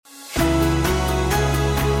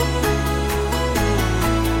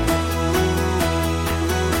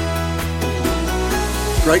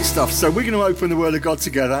Great stuff. So we're going to open the Word of God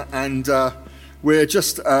together, and we're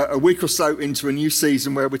just a week or so into a new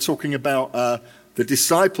season where we're talking about the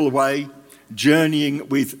disciple way, journeying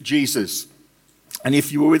with Jesus. And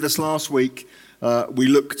if you were with us last week, we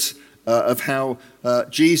looked of how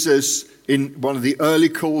Jesus, in one of the early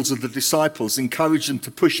calls of the disciples, encouraged them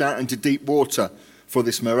to push out into deep water for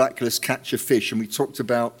this miraculous catch of fish. And we talked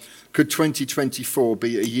about, could 2024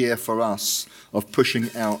 be a year for us of pushing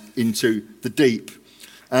out into the deep?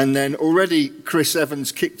 And then already Chris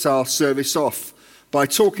Evans kicked our service off by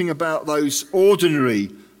talking about those ordinary,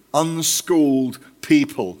 unschooled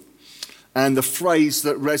people. And the phrase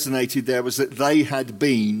that resonated there was that they had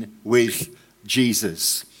been with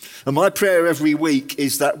Jesus. And my prayer every week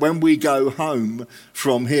is that when we go home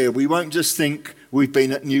from here, we won't just think we've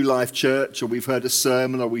been at New Life Church or we've heard a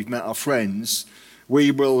sermon or we've met our friends.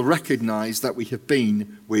 We will recognize that we have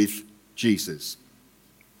been with Jesus.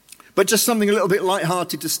 But just something a little bit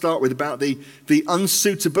lighthearted to start with about the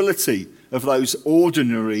unsuitability of those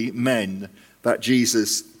ordinary men that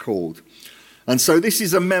Jesus called. And so this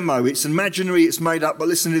is a memo. It's imaginary, it's made up, but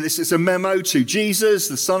listen to this. It's a memo to Jesus,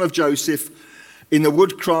 the son of Joseph, in the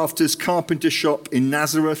woodcrafter's carpenter shop in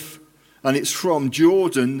Nazareth. And it's from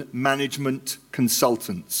Jordan Management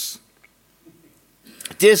Consultants.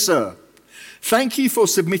 Dear sir, thank you for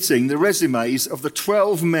submitting the resumes of the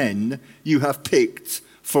 12 men you have picked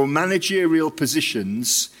for managerial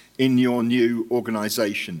positions in your new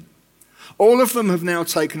organization. All of them have now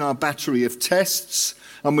taken our battery of tests,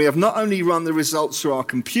 and we have not only run the results through our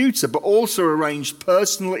computer, but also arranged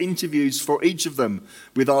personal interviews for each of them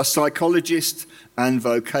with our psychologist and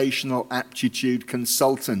vocational aptitude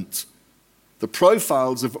consultant. The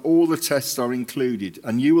profiles of all the tests are included,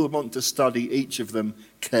 and you will want to study each of them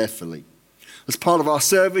carefully. As part of our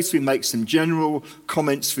service, we make some general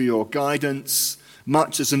comments for your guidance,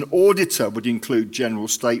 much as an auditor would include general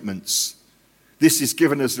statements. This is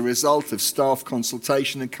given as a result of staff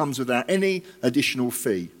consultation and comes without any additional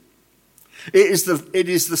fee. It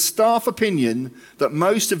is the staff opinion that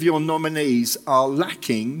most of your nominees are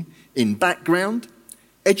lacking in background,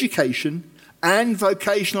 education, and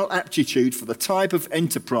vocational aptitude for the type of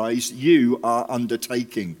enterprise you are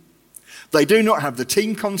undertaking. They do not have the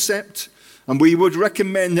team concept, and we would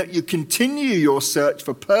recommend that you continue your search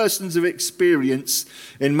for persons of experience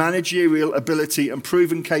in managerial ability and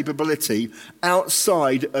proven capability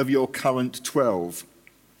outside of your current 12.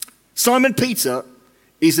 Simon Peter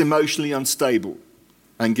is emotionally unstable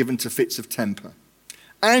and given to fits of temper.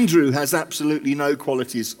 Andrew has absolutely no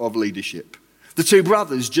qualities of leadership. The two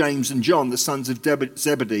brothers, James and John, the sons of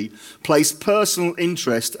Zebedee, place personal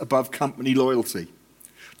interest above company loyalty.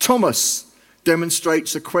 Thomas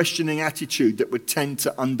demonstrates a questioning attitude that would tend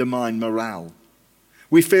to undermine morale.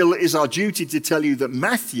 We feel it is our duty to tell you that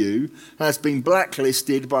Matthew has been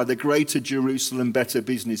blacklisted by the Greater Jerusalem Better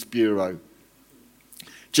Business Bureau.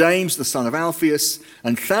 James, the son of Alphaeus,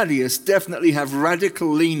 and Thaddeus definitely have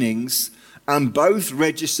radical leanings and both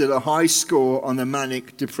registered a high score on the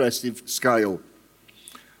manic depressive scale.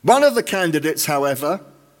 One of the candidates, however,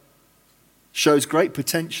 shows great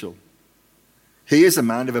potential. He is a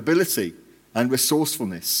man of ability and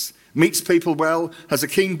resourcefulness, meets people well, has a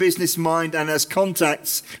keen business mind, and has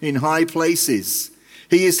contacts in high places.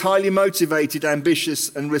 He is highly motivated,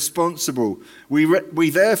 ambitious, and responsible. We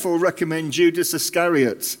therefore recommend Judas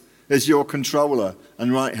Iscariot as your controller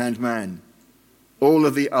and right-hand man. All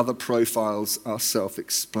of the other profiles are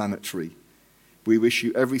self-explanatory. We wish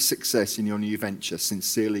you every success in your new venture.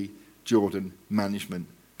 Sincerely, Jordan Management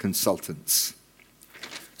Consultants.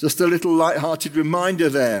 Just a little light-hearted reminder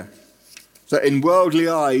there that in worldly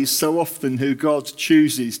eyes, so often who God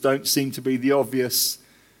chooses don't seem to be the obvious,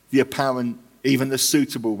 the apparent, even the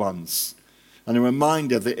suitable ones. And a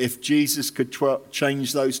reminder that if Jesus could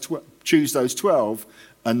choose those 12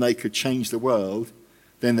 and they could change the world,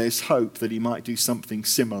 then there's hope that he might do something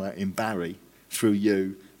similar in Barry through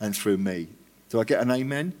you and through me. Do I get an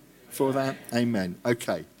amen for that? Amen.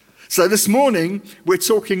 Okay. So this morning, we're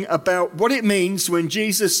talking about what it means when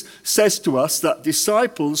Jesus says to us that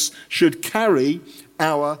disciples should carry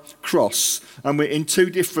our cross. And we're in two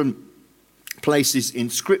different places in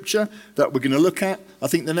Scripture that we're going to look at. I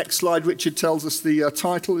think the next slide, Richard, tells us the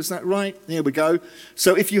title. Is that right? There we go.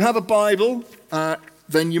 So if you have a Bible,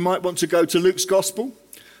 then you might want to go to Luke's Gospel.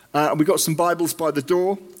 We've got some Bibles by the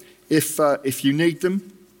door if you need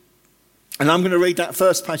them. And I'm going to read that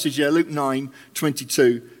first passage here, Luke 9,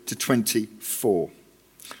 22 to 24.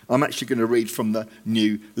 I'm actually going to read from the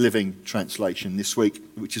New Living Translation this week,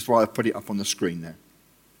 which is why I put it up on the screen there.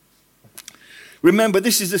 Remember,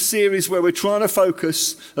 this is a series where we're trying to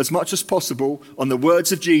focus as much as possible on the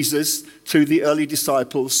words of Jesus to the early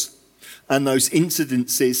disciples and those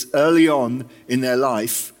incidences early on in their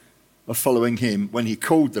life of following him when he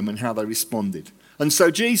called them and how they responded. And so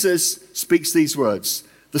Jesus speaks these words.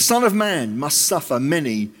 The Son of Man must suffer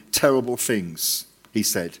many terrible things, he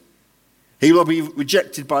said. He will be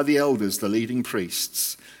rejected by the elders, the leading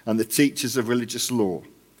priests, and the teachers of religious law.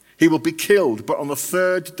 He will be killed, but on the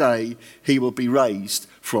third day he will be raised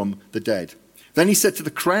from the dead. Then he said to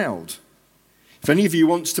the crowd, if any of you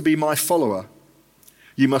wants to be my follower,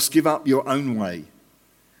 you must give up your own way,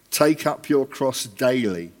 take up your cross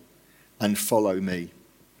daily, and follow me.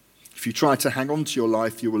 If you try to hang on to your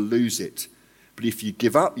life, you will lose it. But if you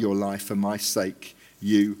give up your life for my sake,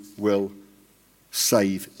 you will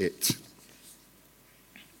save it.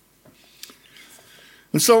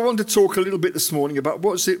 And so I want to talk a little bit this morning about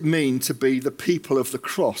what does it mean to be the people of the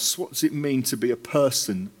cross? What does it mean to be a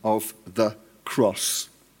person of the cross?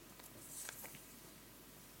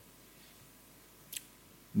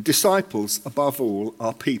 Disciples, above all,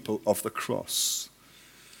 are people of the cross.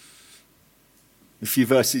 A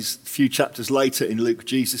few chapters later in Luke,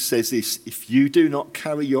 Jesus says this, if you do not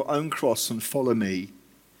carry your own cross and follow me,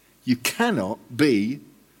 you cannot be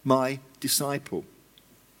my disciple.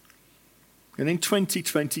 And in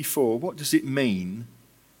 2024, what does it mean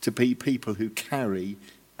to be people who carry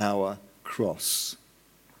our cross?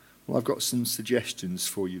 Well, I've got some suggestions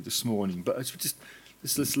for you this morning, but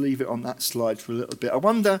let's leave it on that slide for a little bit. I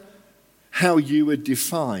wonder how you would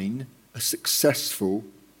define a successful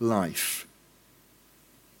life.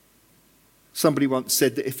 Somebody once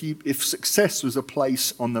said that if success was a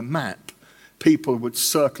place on the map, people would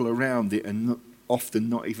circle around it and often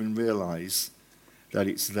not even realize that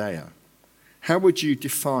it's there. How would you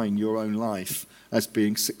define your own life as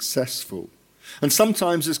being successful? And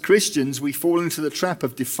sometimes as Christians, we fall into the trap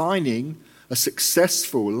of defining a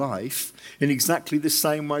successful life in exactly the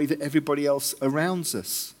same way that everybody else around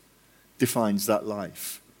us defines that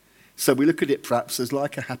life. So we look at it perhaps as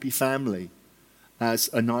like a happy family,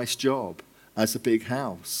 as a nice job, as a big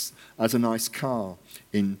house, as a nice car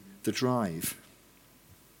in the drive.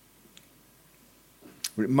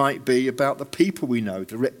 Or it might be about the people we know,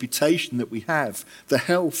 the reputation that we have, the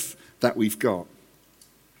health that we've got.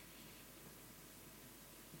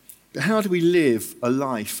 But how do we live a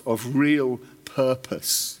life of real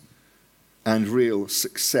purpose and real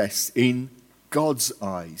success in God's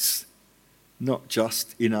eyes, not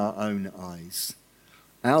just in our own eyes?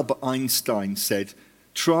 Albert Einstein said,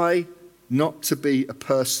 try not to be a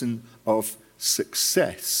person of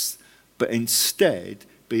success, but instead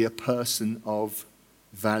be a person of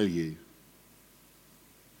value.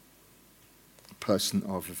 A person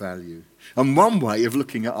of value. And one way of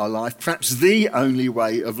looking at our life, perhaps the only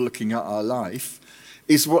way of looking at our life,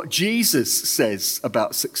 is what Jesus says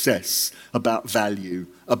about success, about value,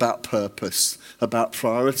 about purpose, about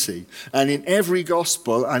priority. And in every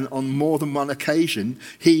gospel and on more than one occasion,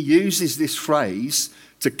 he uses this phrase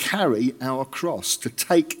to carry our cross, to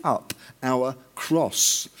take up our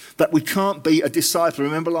cross. That we can't be a disciple.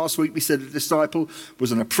 Remember last week we said a disciple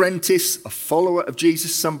was an apprentice, a follower of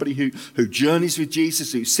Jesus, somebody who journeys with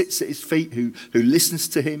Jesus, who sits at his feet, who listens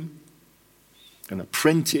to him. An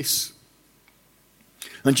apprentice.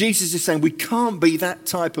 And Jesus is saying we can't be that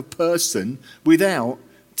type of person without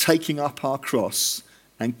taking up our cross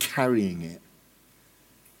and carrying it.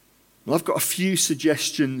 Well, I've got a few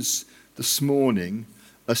suggestions this morning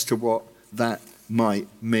as to what that might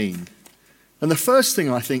mean. And the first thing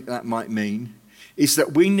I think that might mean is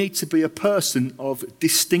that we need to be a person of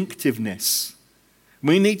distinctiveness.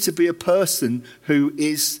 We need to be a person who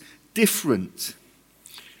is different.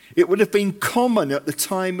 It would have been common at the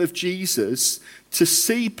time of Jesus to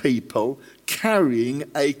see people carrying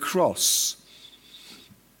a cross.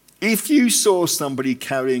 If you saw somebody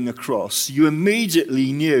carrying a cross, you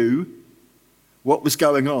immediately knew what was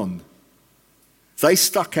going on. They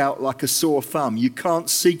stuck out like a sore thumb. You can't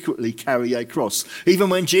secretly carry a cross.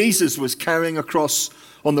 Even when Jesus was carrying a cross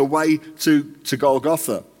on the way to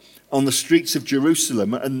Golgotha, on the streets of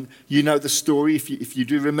Jerusalem, and you know the story, if you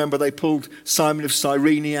do remember, they pulled Simon of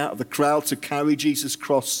Cyrene out of the crowd to carry Jesus'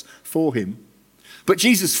 cross for him. But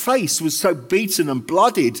Jesus' face was so beaten and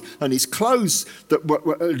bloodied, and his clothes that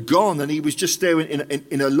were gone, and he was just there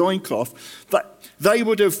in a loincloth, that they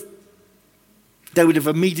would have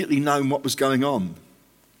immediately known what was going on.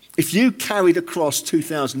 If you carried a cross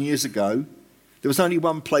 2,000 years ago, there was only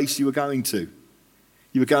one place you were going to.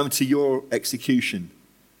 You were going to your execution,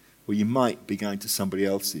 or you might be going to somebody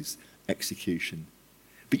else's execution.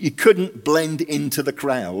 But you couldn't blend into the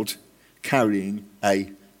crowd carrying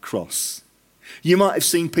a cross. You might have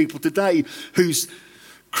seen people today whose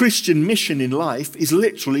Christian mission in life is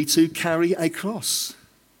literally to carry a cross.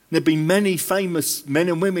 There have been many famous men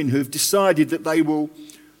and women who have decided that they will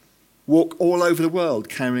walk all over the world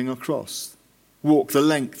carrying a cross, walk the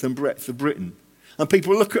length and breadth of Britain. And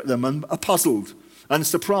people look at them and are puzzled and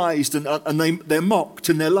surprised, and they're mocked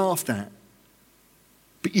and they're laughed at.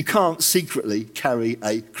 But you can't secretly carry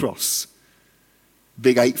a cross,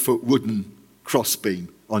 big 8-foot wooden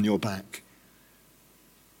crossbeam on your back.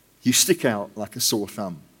 You stick out like a sore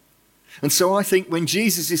thumb. And so I think when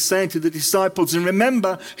Jesus is saying to the disciples, and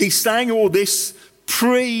remember, he's saying all this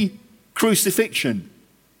pre-crucifixion.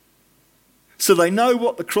 So they know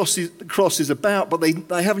what the cross is about, but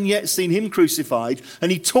they haven't yet seen him crucified.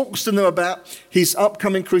 And he talks to them about his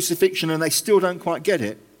upcoming crucifixion, and they still don't quite get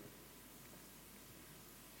it.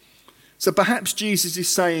 So perhaps Jesus is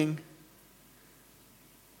saying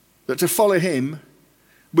that to follow him,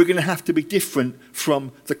 we're going to have to be different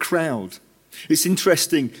from the crowd. It's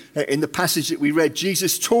interesting, in the passage that we read,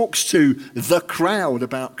 Jesus talks to the crowd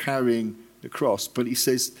about carrying the cross, but he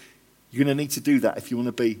says, you're going to need to do that if you want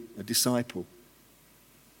to be a disciple.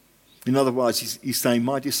 In other words, he's saying,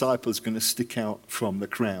 my disciple is going to stick out from the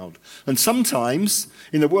crowd. And sometimes,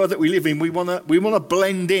 in the world that we live in, we want to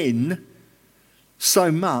blend in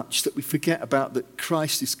so much that we forget about that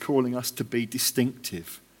Christ is calling us to be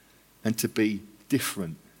distinctive and to be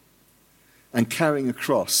different. And carrying a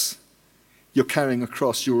cross, you're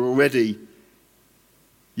already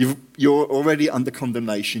under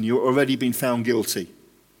condemnation. You're already been found guilty.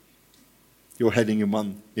 You're heading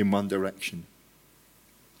in one direction.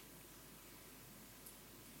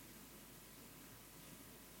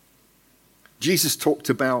 Jesus talked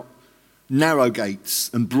about narrow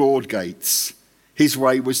gates and broad gates. His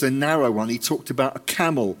way was the narrow one. He talked about a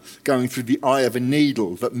camel going through the eye of a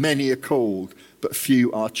needle, that many are called, but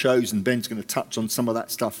few are chosen. Ben's going to touch on some of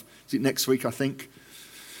that stuff. Is it next week, I think?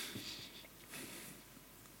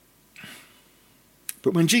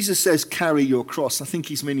 But when Jesus says, carry your cross, I think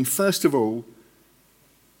he's meaning, first of all,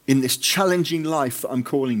 in this challenging life that I'm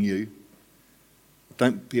calling you,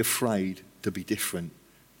 don't be afraid to be different.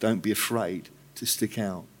 Don't be afraid to stick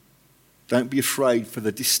out. Don't be afraid, for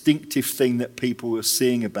the distinctive thing that people are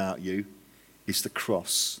seeing about you is the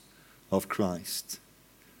cross of Christ.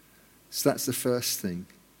 So that's the first thing.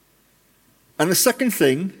 And the second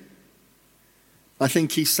thing I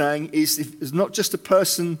think he's saying is not just a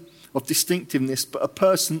person of distinctiveness, but a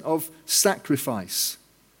person of sacrifice.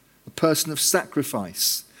 A person of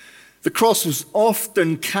sacrifice. The cross was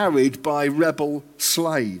often carried by rebel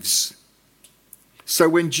slaves. So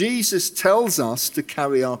when Jesus tells us to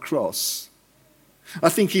carry our cross, I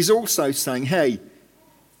think he's also saying, hey,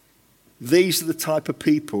 these are the type of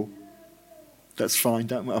people, that's fine,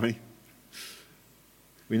 don't worry.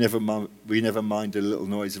 We never mind a little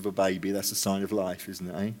noise of a baby, that's a sign of life, isn't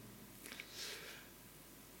it, eh?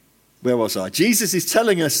 Where was I? Jesus is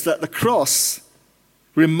telling us that the cross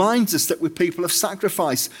reminds us that we're people of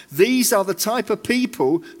sacrifice. These are the type of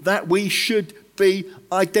people that we should be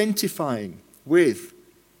identifying with.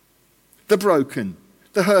 The broken,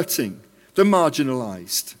 the hurting, the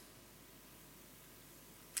marginalized,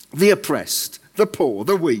 the oppressed, the poor,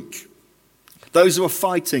 the weak, those who are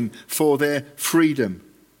fighting for their freedom.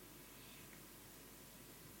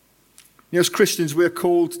 You know, as Christians, we're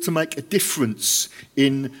called to make a difference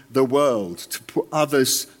in the world, to put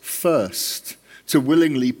others first, to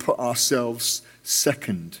willingly put ourselves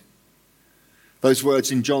second. Those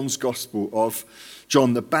words in John's Gospel of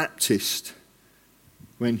John the Baptist,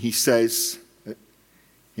 when he says,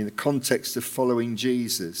 in the context of following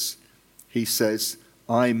Jesus, he says,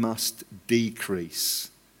 I must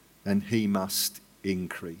decrease and he must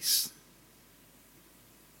increase.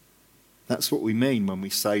 That's what we mean when we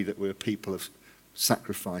say that we're a people of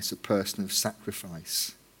sacrifice, a person of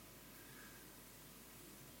sacrifice.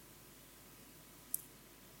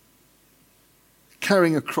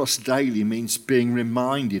 Carrying a cross daily means being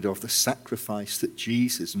reminded of the sacrifice that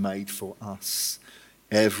Jesus made for us.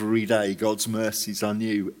 Every day, God's mercies are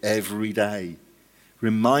new every day.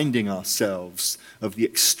 Reminding ourselves of the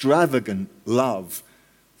extravagant love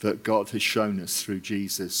that God has shown us through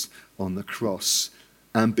Jesus on the cross.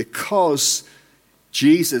 And because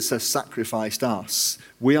Jesus has sacrificed us,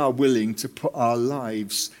 we are willing to put our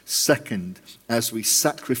lives second as we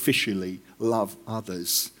sacrificially love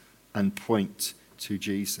others and point to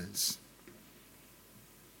Jesus.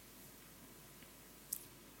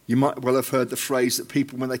 You might well have heard the phrase that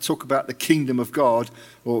people, when they talk about the kingdom of God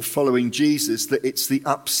or following Jesus, that it's the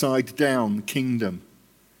upside down kingdom.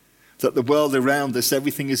 that the world around us,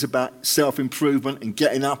 everything is about self-improvement and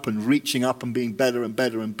getting up and reaching up and being better and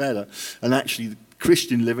better and better. And actually, the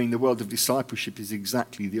Christian living, the world of discipleship, is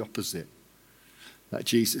exactly the opposite. That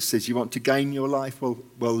Jesus says, you want to gain your life? Well,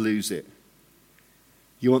 lose it.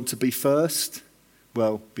 You want to be first?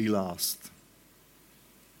 Well, be last.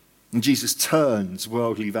 And Jesus turns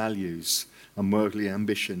worldly values and worldly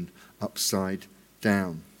ambition upside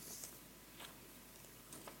down.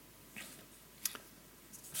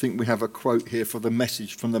 I think we have a quote here for the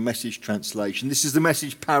Message, from the Message translation. This is the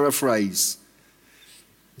Message paraphrase.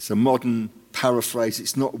 It's a modern paraphrase.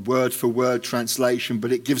 It's not word for word translation,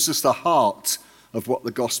 but it gives us the heart of what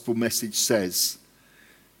the gospel message says.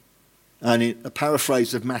 And in a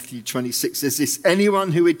paraphrase of Matthew 26 says this: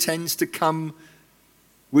 anyone who intends to come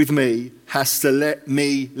with me has to let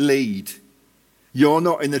me lead. You're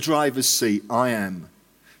not in the driver's seat, I am.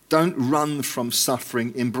 Don't run from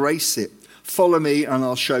suffering, embrace it. Follow me and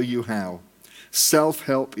I'll show you how.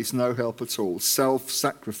 Self-help is no help at all.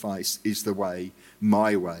 Self-sacrifice is the way,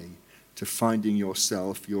 my way, to finding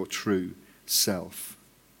yourself, your true self.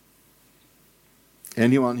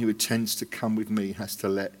 Anyone who intends to come with me has to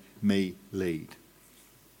let me lead.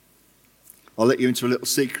 I'll let you into a little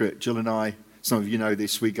secret. Jill and I, some of you know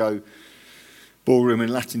this, we go ballroom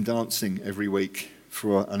and Latin dancing every week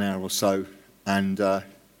for an hour or so. And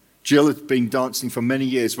Jill had been dancing for many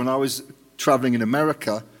years. When I was traveling in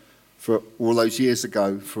America for all those years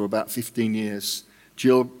ago, for about 15 years,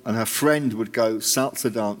 Jill and her friend would go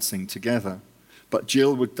salsa dancing together. But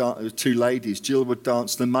Jill would dance, two ladies, Jill would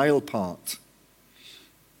dance the male part.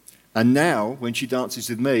 And now, when she dances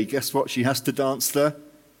with me, guess what? She has to dance the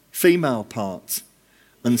female part.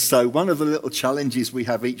 And so one of the little challenges we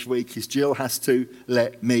have each week is Jill has to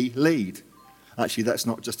let me lead. Actually, that's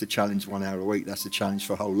not just a challenge 1 hour a week, that's a challenge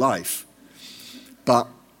for whole life. But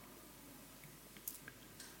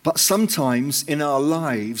sometimes in our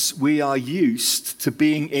lives, we are used to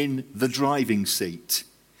being in the driving seat.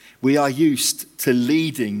 We are used to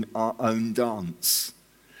leading our own dance.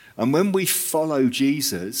 And when we follow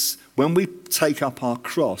Jesus, when we take up our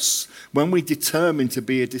cross, when we determine to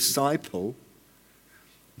be a disciple,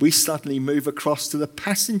 we suddenly move across to the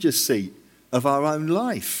passenger seat of our own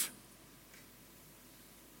life.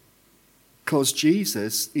 Because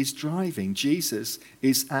Jesus is driving. Jesus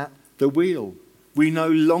is at the wheel. We no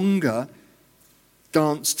longer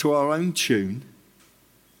dance to our own tune.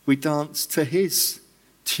 We dance to his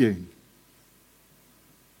tune.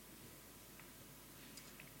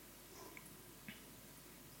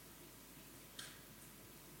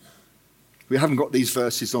 We haven't got these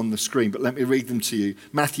verses on the screen, but let me read them to you.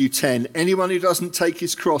 Matthew 10, anyone who doesn't take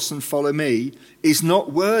his cross and follow me is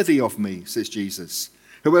not worthy of me, says Jesus.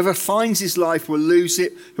 Whoever finds his life will lose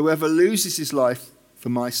it. Whoever loses his life for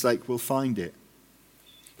my sake will find it.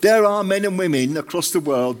 There are men and women across the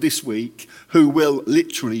world this week who will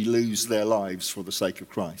literally lose their lives for the sake of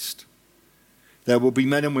Christ. There will be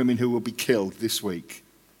men and women who will be killed this week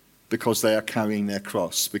because they are carrying their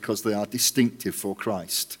cross, because they are distinctive for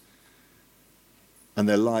Christ. And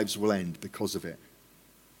their lives will end because of it.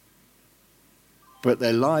 But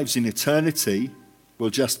their lives in eternity will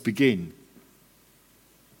just begin.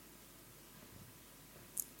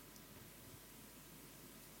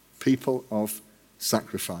 People of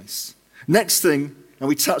sacrifice. Next thing, and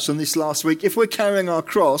we touched on this last week, if we're carrying our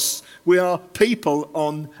cross, we are people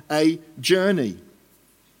on a journey.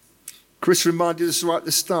 Chris reminded us right at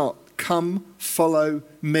the start, come follow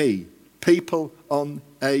me. People on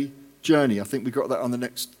a journey. I think we got that on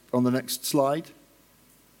the next slide.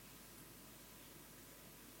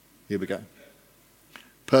 Here we go.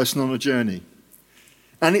 Person on a journey.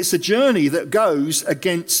 And it's a journey that goes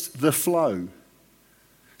against the flow.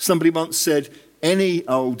 Somebody once said, any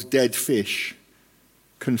old dead fish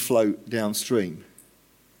can float downstream.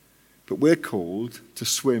 But we're called to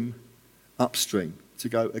swim upstream, to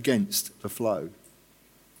go against the flow.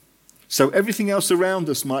 So everything else around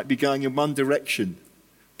us might be going in one direction,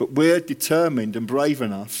 but we're determined and brave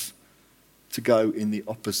enough to go in the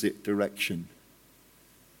opposite direction.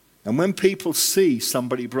 And when people see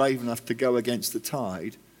somebody brave enough to go against the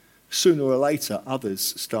tide, sooner or later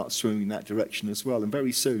others start swimming that direction as well. And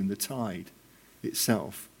very soon the tide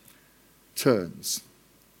itself turns.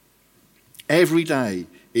 Every day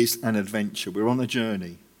is an adventure. We're on a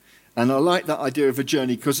journey. And I like that idea of a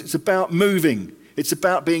journey because it's about moving. It's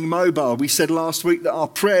about being mobile. We said last week that our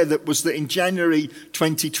prayer was that in January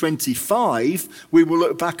 2025, we will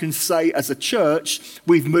look back and say as a church,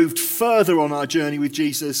 we've moved further on our journey with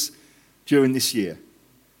Jesus during this year.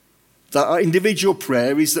 That our individual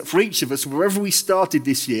prayer is that for each of us, wherever we started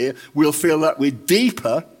this year, we'll feel that we're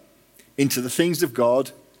deeper into the things of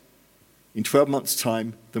God in 12 months'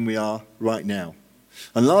 time than we are right now.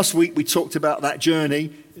 And last week we talked about that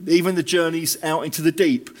journey. Even the journeys out into the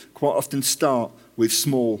deep quite often start with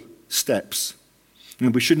small steps.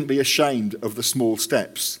 And we shouldn't be ashamed of the small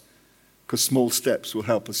steps, because small steps will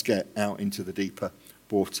help us get out into the deeper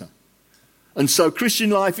water. And so Christian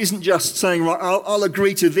life isn't just saying, right, I'll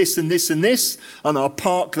agree to this and this and this, and I'll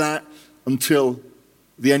park that until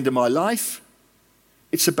the end of my life.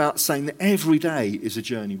 It's about saying that every day is a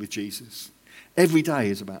journey with Jesus. Every day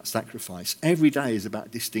is about sacrifice. Every day is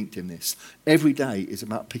about distinctiveness. Every day is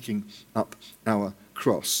about picking up our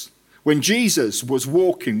cross. When Jesus was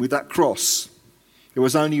walking with that cross, there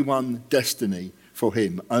was only one destiny for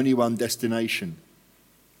him, only one destination.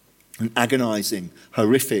 An agonizing,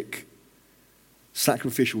 horrific,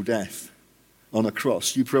 sacrificial death on a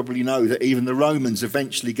cross. You probably know that even the Romans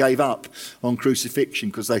eventually gave up on crucifixion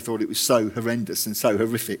because they thought it was so horrendous and so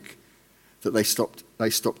horrific that they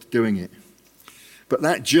stopped doing it. But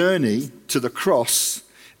that journey to the cross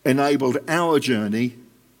enabled our journey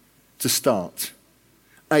to start.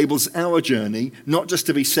 Enables our journey not just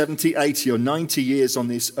to be 70, 80 or 90 years on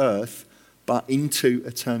this earth, but into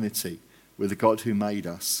eternity with the God who made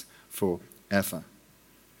us forever.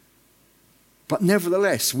 But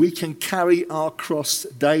nevertheless, we can carry our cross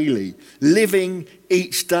daily, living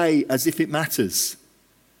each day as if it matters.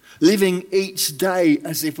 Living each day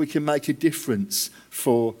as if we can make a difference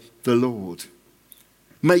for the Lord.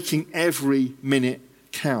 Making every minute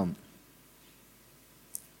count.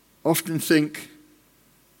 Often think,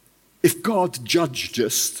 if God judged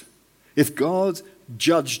us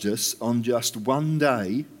on just one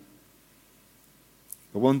day,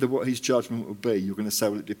 I wonder what his judgment would be. You're going to say,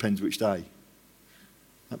 well, it depends which day.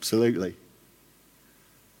 Absolutely.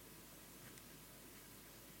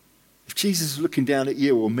 If Jesus was looking down at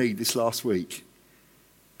you or me this last week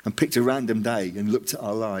and picked a random day and looked at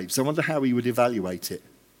our lives, I wonder how he would evaluate it.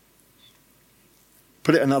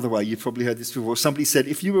 Put it another way, you've probably heard this before. Somebody said,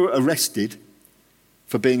 if you were arrested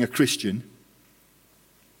for being a Christian,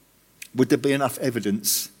 would there be enough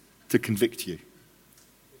evidence to convict you?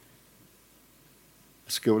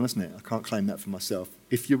 That's a good one, isn't it? I can't claim that for myself.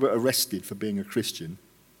 If you were arrested for being a Christian,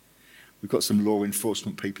 we've got some law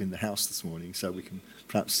enforcement people in the house this morning, so we can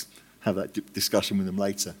perhaps have that discussion with them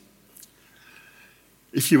later.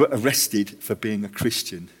 If you were arrested for being a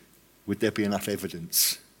Christian, would there be enough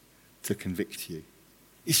evidence to convict you?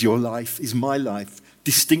 Is your life, is my life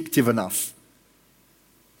distinctive enough?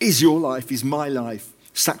 Is your life, is my life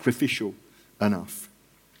sacrificial enough?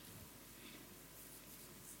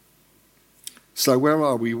 So where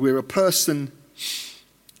are we? We're a person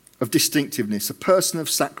of distinctiveness, a person of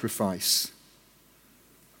sacrifice.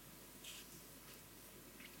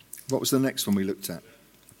 What was the next one we looked at?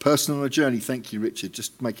 A person on a journey. Thank you, Richard.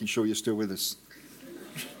 Just making sure you're still with us.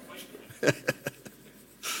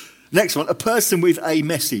 Next one, a person with a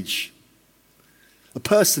message. A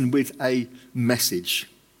person with a message.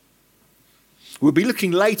 We'll be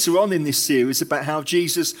looking later on in this series about how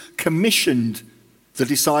Jesus commissioned the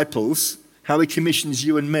disciples, how he commissions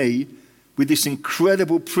you and me with this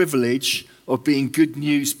incredible privilege of being good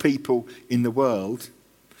news people in the world.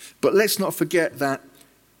 But let's not forget that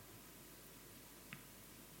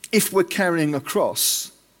if we're carrying a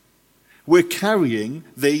cross, we're carrying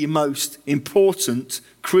the most important,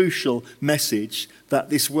 crucial message that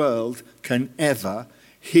this world can ever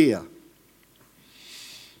hear.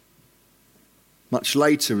 Much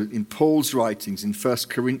later in Paul's writings in 1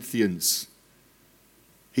 Corinthians,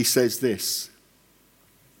 he says this,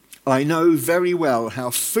 I know very well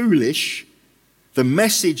how foolish the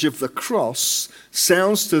message of the cross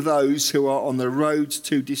sounds to those who are on the road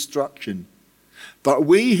to destruction. But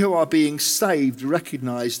we who are being saved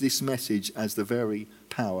recognize this message as the very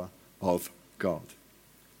power of God.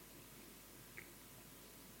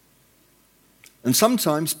 And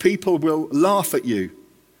sometimes people will laugh at you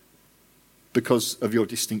because of your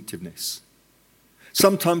distinctiveness.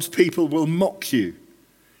 Sometimes people will mock you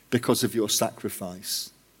because of your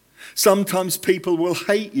sacrifice. Sometimes people will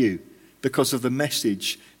hate you because of the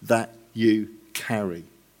message that you carry.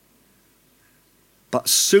 But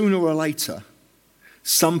sooner or later,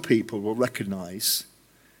 some people will recognize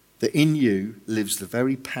that in you lives the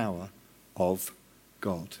very power of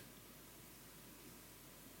God.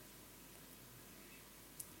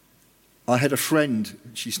 I had a friend,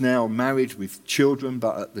 she's now married with children,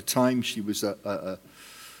 but at the time she was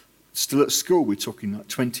still at school. We're talking like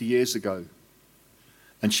 20 years ago.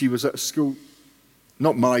 And she was at school,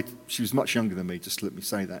 she was much younger than me, just let me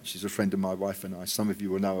say that. She's a friend of my wife and I. Some of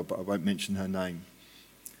you will know her, but I won't mention her name.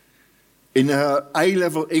 In her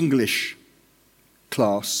A-level English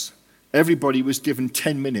class, everybody was given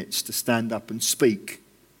 10 minutes to stand up and speak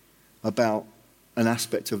about an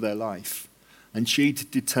aspect of their life. And she'd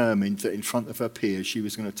determined that in front of her peers, she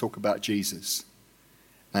was going to talk about Jesus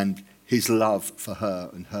and his love for her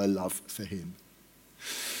and her love for him.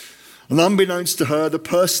 And unbeknownst to her, the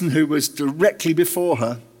person who was directly before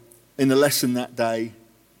her in the lesson that day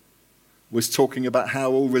was talking about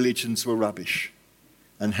how all religions were rubbish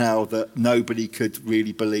and how that nobody could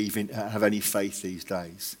really have any faith these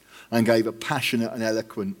days, and gave a passionate and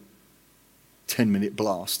eloquent 10-minute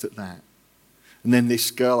blast at that. And then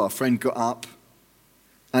this girl, our friend, got up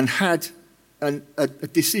and had a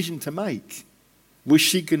decision to make. Was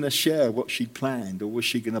she going to share what she'd planned, or was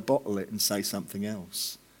she going to bottle it and say something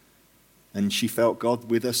else? And she felt God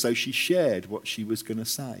with her, so she shared what she was going to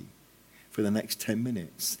say for the next 10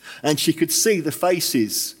 minutes. And she could see the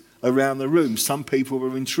faces around the room. Some people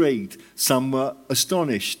were intrigued, some were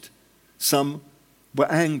astonished, some were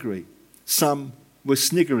angry, some were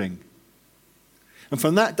sniggering. And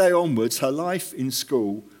from that day onwards, her life in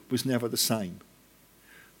school was never the same.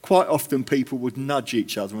 Quite often people would nudge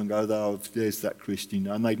each other and go, oh, there's that Christian,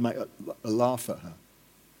 and they'd make a laugh at her.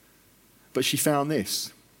 But she found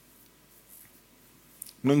this.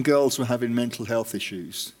 When girls were having mental health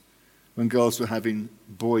issues, when girls were having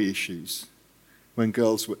boy issues, when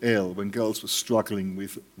girls were ill, when girls were struggling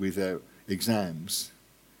with their exams,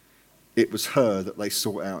 it was her that they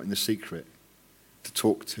sought out in the secret to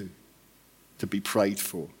talk to be prayed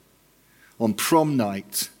for. On prom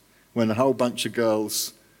night, when a whole bunch of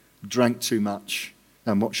girls drank too much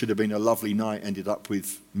and what should have been a lovely night ended up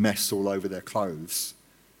with mess all over their clothes,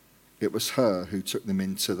 it was her who took them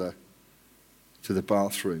into the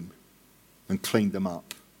bathroom and cleaned them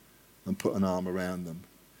up and put an arm around them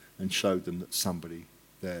and showed them that somebody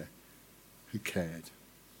there who cared.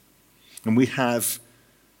 And we have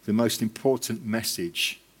the most important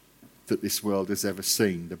message that this world has ever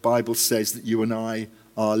seen. The Bible says that you and I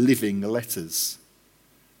are living letters,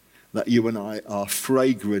 that you and I are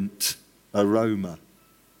fragrant aroma.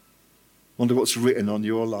 Wonder what's written on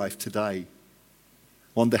your life today.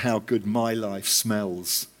 Wonder how good my life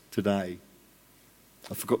smells today.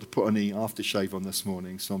 I forgot to put any aftershave on this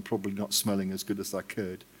morning, so I'm probably not smelling as good as I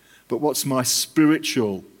could. But what's my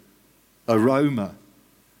spiritual aroma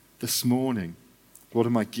this morning? What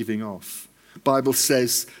am I giving off? The Bible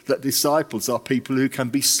says that disciples are people who can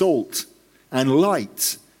be salt and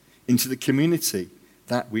light into the community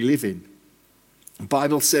that we live in. The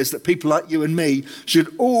Bible says that people like you and me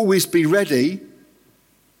should always be ready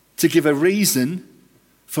to give a reason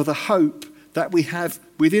for the hope that we have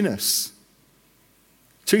within us.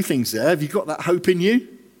 Two things there. Have you got that hope in you?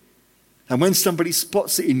 And when somebody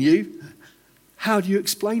spots it in you, how do you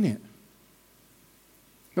explain it?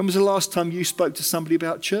 When was the last time you spoke to somebody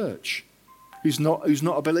about church who's not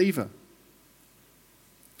a believer?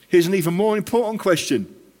 Here's an even more important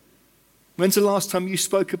question. When's the last time you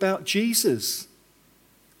spoke about Jesus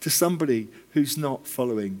to somebody who's not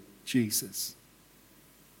following Jesus?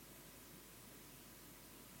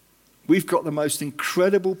 We've got the most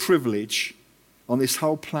incredible privilege on this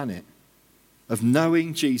whole planet of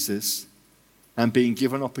knowing Jesus and being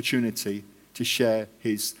given opportunity to share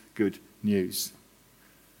his good news.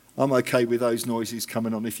 I'm okay with those noises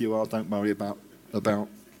coming on. If you are, don't worry about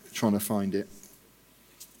trying to find it.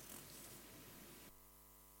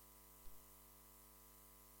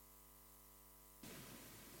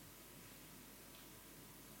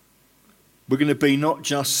 We're going to be not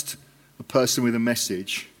just a person with a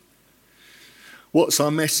message. What's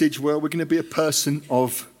our message? Well, we're going to be a person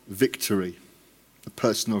of victory. A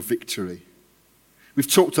person of victory.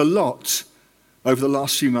 We've talked a lot over the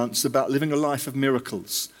last few months about living a life of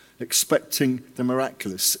miracles, expecting the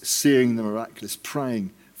miraculous, seeing the miraculous,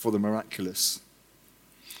 praying for the miraculous.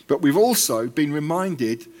 But we've also been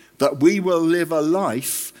reminded that we will live a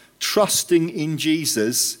life trusting in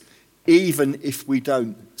Jesus even if we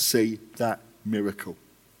don't see that miracle.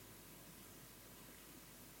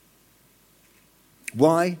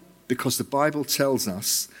 Why? Because the Bible tells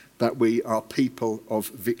us that we are people of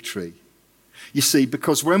victory. You see,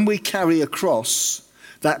 because when we carry a cross,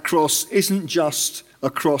 that cross isn't just a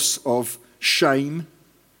cross of shame,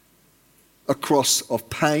 a cross of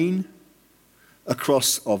pain, a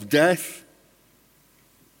cross of death.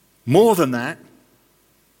 More than that,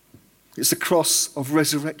 it's a cross of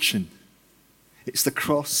resurrection. It's the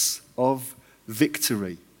cross of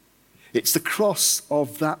victory. It's the cross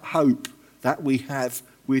of that hope that we have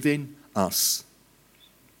within us.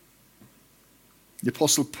 The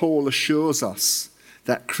Apostle Paul assures us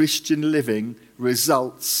that Christian living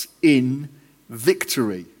results in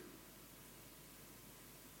victory.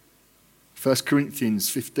 1 Corinthians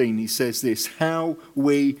 15, he says this, how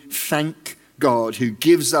we thank God who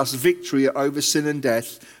gives us victory over sin and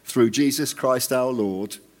death through Jesus Christ our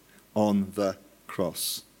Lord on the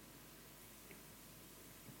cross.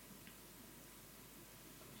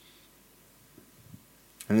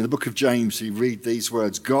 And in the book of James, you read these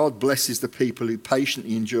words, God blesses the people who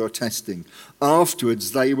patiently endure testing.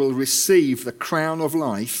 Afterwards, they will receive the crown of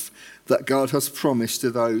life that God has promised to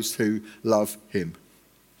those who love him.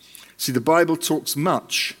 See, the Bible talks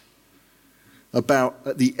much about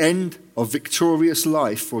at the end of victorious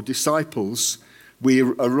life for disciples, we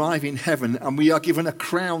arrive in heaven and we are given a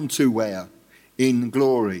crown to wear in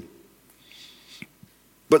glory.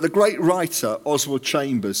 But the great writer Oswald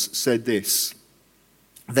Chambers said this,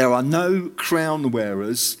 there are no crown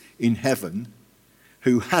wearers in heaven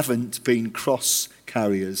who haven't been cross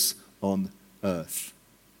carriers on earth.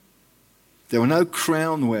 There are no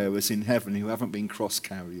crown wearers in heaven who haven't been cross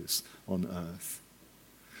carriers on earth.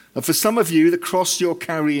 And for some of you, the cross you're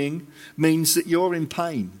carrying means that you're in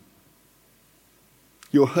pain.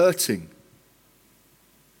 You're hurting.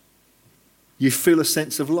 You feel a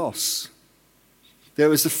sense of loss.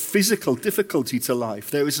 There is a physical difficulty to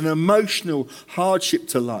life. There is an emotional hardship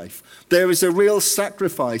to life. There is a real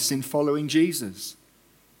sacrifice in following Jesus.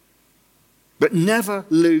 But never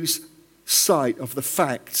lose sight of the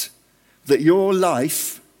fact that your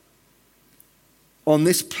life on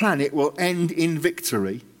this planet will end in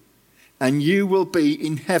victory and you will be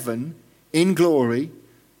in heaven in glory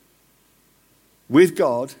with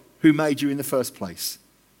God who made you in the first place.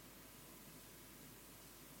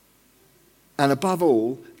 And above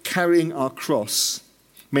all, carrying our cross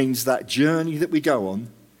means that journey that we go on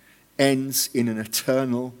ends in an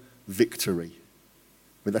eternal victory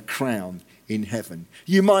with a crown in heaven.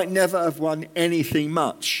 You might never have won anything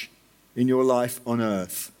much in your life on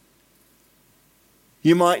earth.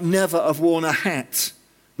 You might never have worn a hat,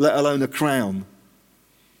 let alone a crown.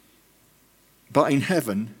 But in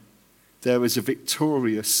heaven, there is a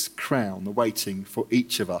victorious crown awaiting for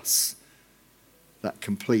each of us that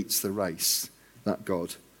completes the race that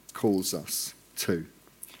God calls us to.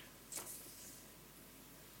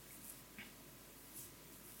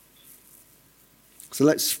 So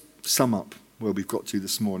let's sum up where we've got to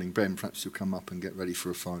this morning. Ben, perhaps you'll come up and get ready for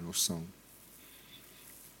a final song.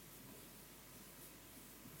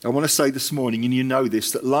 I want to say this morning, and you know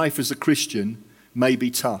this, that life as a Christian may be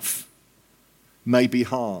tough, may be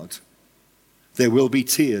hard. There will be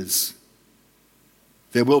tears.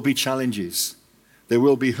 There will be challenges. There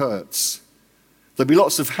will be hurts. There'll be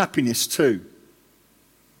lots of happiness too.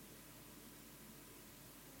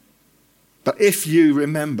 But if you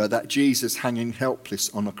remember that Jesus hanging helpless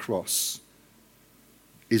on a cross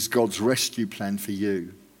is God's rescue plan for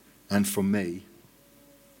you and for me,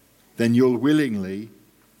 then you'll willingly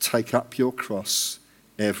take up your cross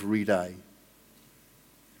every day.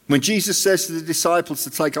 When Jesus says to the disciples to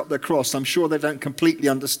take up their cross, I'm sure they don't completely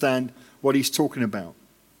understand what he's talking about.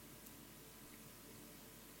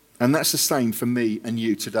 And that's the same for me and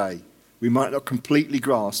you today. We might not completely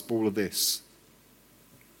grasp all of this.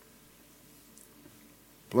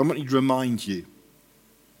 But I want to remind you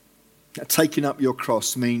that taking up your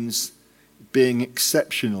cross means being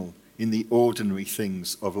exceptional in the ordinary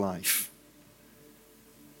things of life.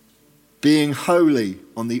 Being holy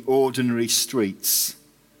on the ordinary streets.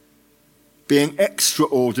 Being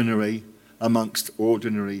extraordinary amongst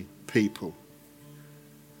ordinary people.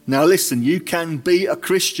 Now listen, you can be a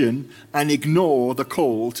Christian and ignore the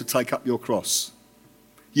call to take up your cross.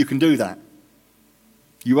 You can do that.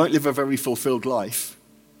 You won't live a very fulfilled life.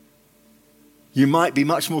 You might be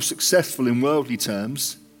much more successful in worldly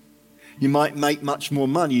terms. You might make much more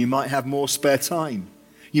money. You might have more spare time.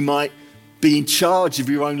 You might be in charge of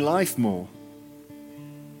your own life more.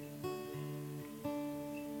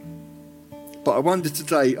 But I wonder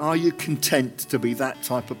today, are you content to be that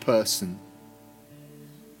type of person?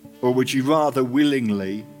 Or would you rather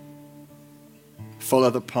willingly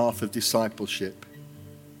follow the path of discipleship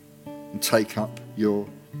and take up your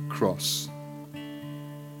cross?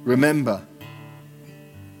 Remember,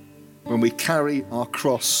 when we carry our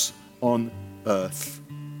cross on earth,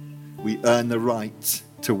 we earn the right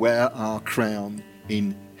to wear our crown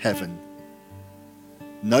in heaven.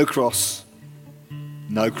 No cross,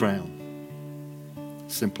 no crown.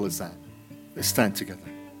 Simple as that. Let's stand together.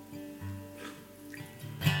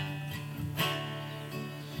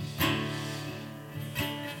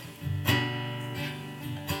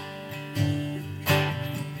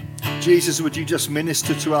 Jesus, would you just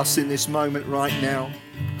minister to us in this moment right now?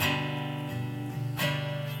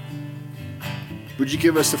 Would you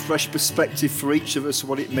give us a fresh perspective for each of us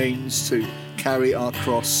what it means to carry our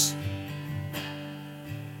cross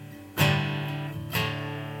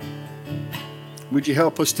Would you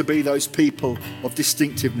help us to be those people of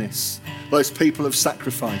distinctiveness, those people of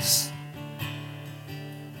sacrifice,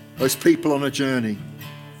 those people on a journey,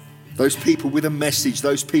 those people with a message,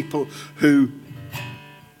 those people who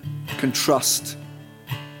can trust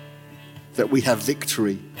that we have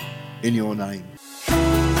victory in your name.